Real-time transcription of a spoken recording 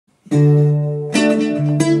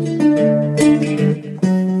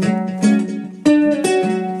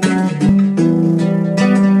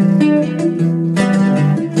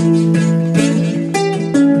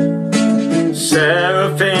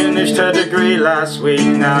last week,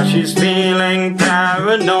 now she's feeling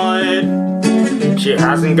paranoid. She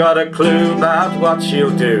hasn't got a clue about what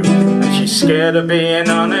she'll do, and she's scared of being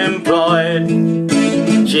unemployed.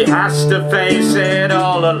 She has to face it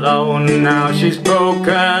all alone, now she's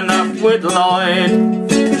broken up with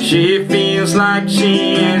Lloyd. She feels like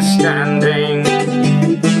she is standing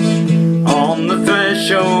on the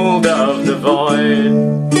threshold of the void.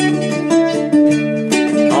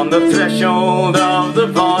 On the threshold of the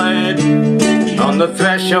void. On the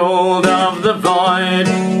threshold of the void.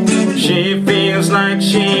 She feels like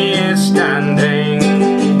she is standing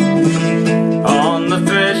on the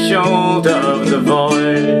threshold of the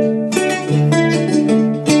void.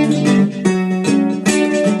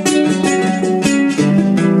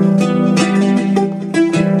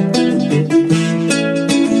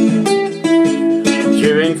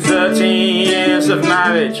 During 30 years of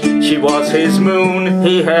marriage, she was his moon,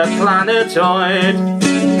 he her planetoid.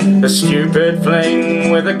 A stupid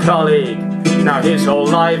fling with a colleague, now his whole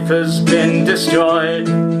life has been destroyed.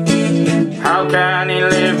 How can he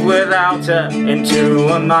live without her? Into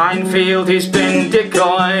a minefield he's been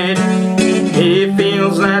decoyed. He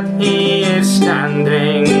feels that he is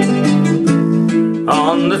standing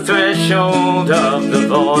on the threshold of the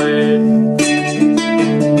void.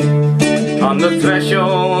 On the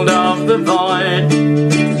threshold of the void.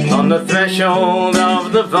 On the threshold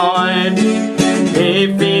of the void.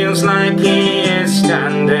 He feels like he is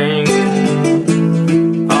standing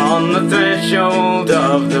on the threshold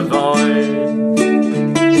of the void.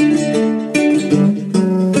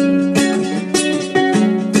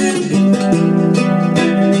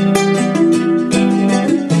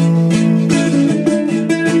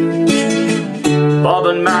 Bob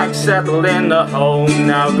and Max settled in the home,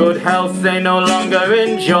 now good health they no longer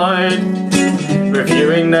enjoyed.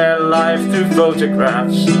 Reviewing their life through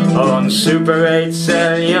photographs on Super 8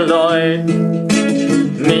 celluloid.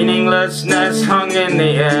 Meaninglessness hung in the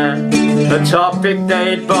air, a topic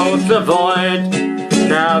they'd both avoid.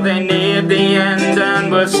 Now they neared the end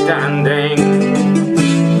and were standing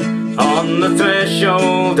on the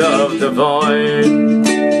threshold of the void.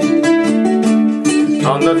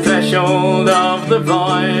 On the threshold of the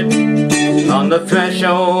void. On the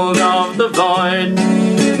threshold of the void.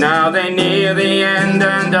 Now they near the end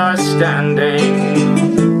and are standing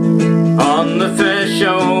on the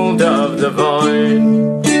threshold of the void.